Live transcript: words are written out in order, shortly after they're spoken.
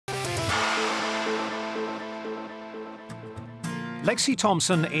Lexi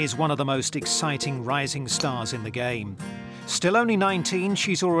Thompson is one of the most exciting rising stars in the game. Still only 19,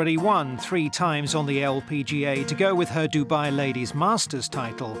 she's already won 3 times on the LPGA to go with her Dubai Ladies Masters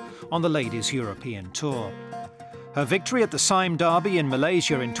title on the Ladies European Tour. Her victory at the Sime Derby in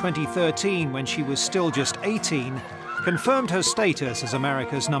Malaysia in 2013, when she was still just 18, confirmed her status as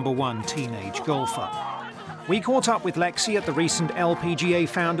America's #1 teenage golfer. We caught up with Lexi at the recent LPGA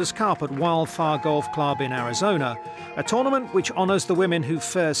Founders Cup at Wildfire Golf Club in Arizona, a tournament which honours the women who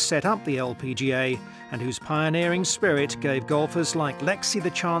first set up the LPGA and whose pioneering spirit gave golfers like Lexi the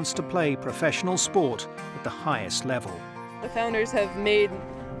chance to play professional sport at the highest level. The founders have made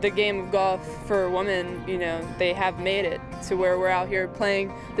the game of golf for women, they have made it to where we're out here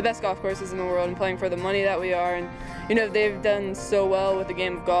playing the best golf courses in the world and playing for the money that we are. And, they've done so well with the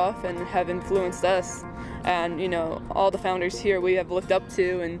game of golf and have influenced us. And, all the founders here we have looked up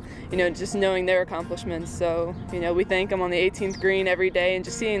to and, just knowing their accomplishments. So, we thank them on the 18th green every day, and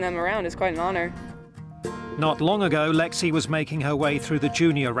just seeing them around is quite an honor. Not long ago, Lexi was making her way through the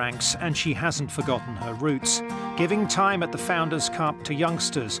junior ranks, and she hasn't forgotten her roots, giving time at the Founders Cup to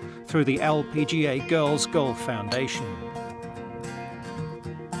youngsters through the LPGA Girls Golf Foundation.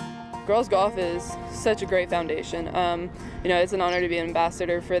 Girls golf is such a great foundation. It's an honor to be an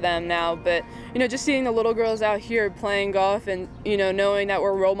ambassador for them now, but just seeing the little girls out here playing golf and knowing that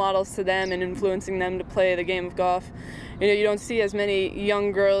we're role models to them and influencing them to play the game of golf. You don't see as many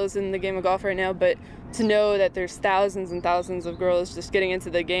young girls in the game of golf right now, but to know that there's thousands and thousands of girls just getting into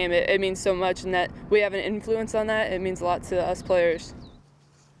the game, it means so much, and that we have an influence on that, it means a lot to us players.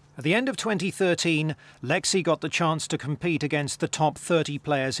 At the end of 2013, Lexi got the chance to compete against the top 30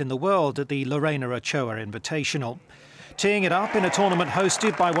 players in the world at the Lorena Ochoa Invitational. Teeing it up in a tournament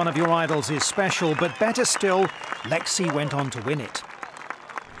hosted by one of your idols is special, but better still, Lexi went on to win it.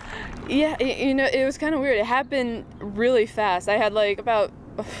 Yeah, it was kind of weird. It happened really fast. I had like about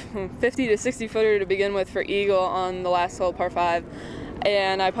 50 to 60 footer to begin with for eagle on the last hole, par 5,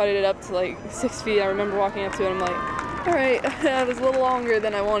 and I putted it up to like 6 feet. I remember walking up to it, I'm like, all right, that was a little longer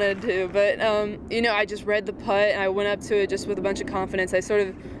than I wanted to, but I just read the putt and I went up to it just with a bunch of confidence. I sort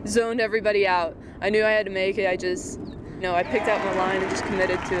of zoned everybody out. I knew I had to make it. I just, I picked out my line and just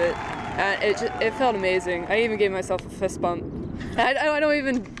committed to it. And it felt amazing. I even gave myself a fist bump. I don't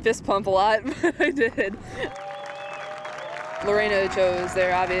even fist pump a lot, but I did. Lorena Ochoa is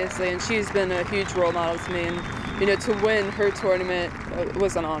there, obviously, and she's been a huge role model to me. And, to win her tournament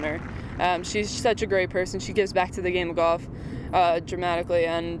was an honor. She's such a great person. She gives back to the game of golf dramatically,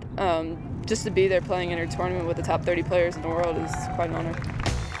 and just to be there playing in her tournament with the top 30 players in the world is quite an honor.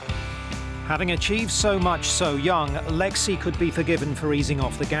 Having achieved so much so young, Lexi could be forgiven for easing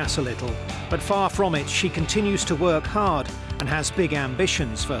off the gas a little. But far from it, she continues to work hard and has big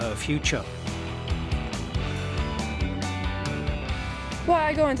ambitions for her future. Well,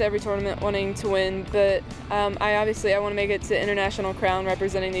 I go into every tournament wanting to win, but I want to make it to International Crown.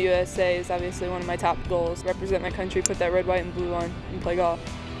 Representing the USA is obviously one of my top goals. Represent my country, put that red, white, and blue on, and play golf.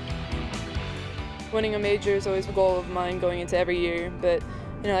 Winning a major is always a goal of mine going into every year, but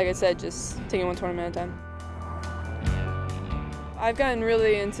like I said, just taking one tournament at a time. I've gotten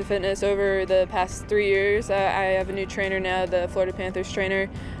really into fitness over the past 3 years. I have a new trainer now, the Florida Panthers trainer.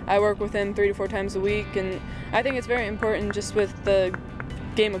 I work with him 3 to 4 times a week, and I think it's very important just with the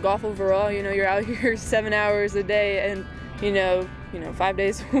game of golf overall. You're out here 7 hours a day and, 5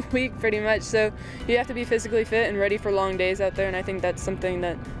 days a week pretty much. So you have to be physically fit and ready for long days out there, and I think that's something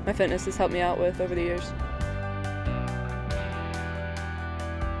that my fitness has helped me out with over the years.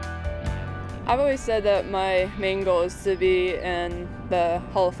 I've always said that my main goal is to be in the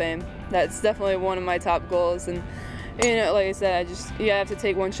Hall of Fame. That's definitely one of my top goals, and like I said, you have to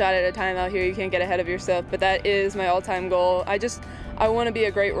take one shot at a time out here. You can't get ahead of yourself, but that is my all-time goal. I want to be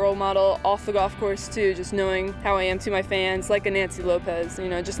a great role model off the golf course too, just knowing how I am to my fans, like a Nancy Lopez,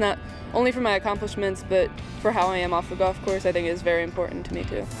 just not only for my accomplishments, but for how I am off the golf course. I think is very important to me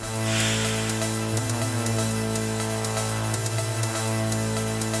too.